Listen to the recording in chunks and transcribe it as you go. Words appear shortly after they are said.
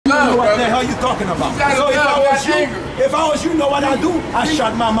what the hell you talking about. So if I was you, know what I do? I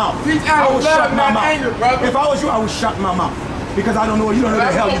shut my mouth. I would shut my mouth. If I was you, I would shut my mouth. Because I don't know, you don't know the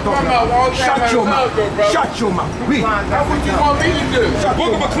hell you're talking about. Shut your mouth. Shut your mouth. Read. That's what you want me to do.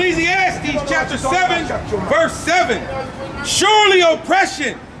 Book of Ecclesiastes, chapter 7, verse 7. Surely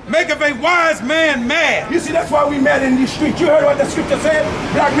oppression maketh a wise man mad. You see, that's why we mad in these streets. You heard what the scripture said?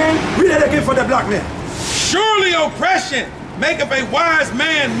 Black men, read it again for the black men. Surely oppression maketh a wise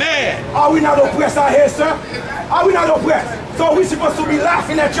man mad. Are we not oppressed out here, sir? Are we not oppressed? So are we supposed to be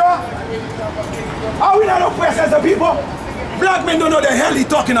laughing at y'all? Are we not oppressed as a people? Black men don't know the hell he's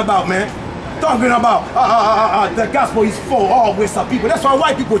talking about, man. Talking about the gospel is for all ways of people. That's why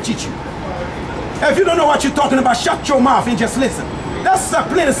white people teach you. If you don't know what you're talking about, shut your mouth and just listen. That's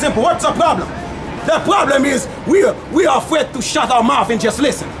plain and simple. What's the problem? The problem is we are afraid to shut our mouth and just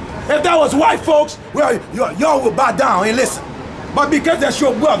listen. If that was white folks, well, y'all will bow down and listen. But because that's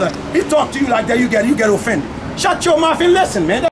your brother, he talk to you like that, you get offended. Shut your mouth and listen, man.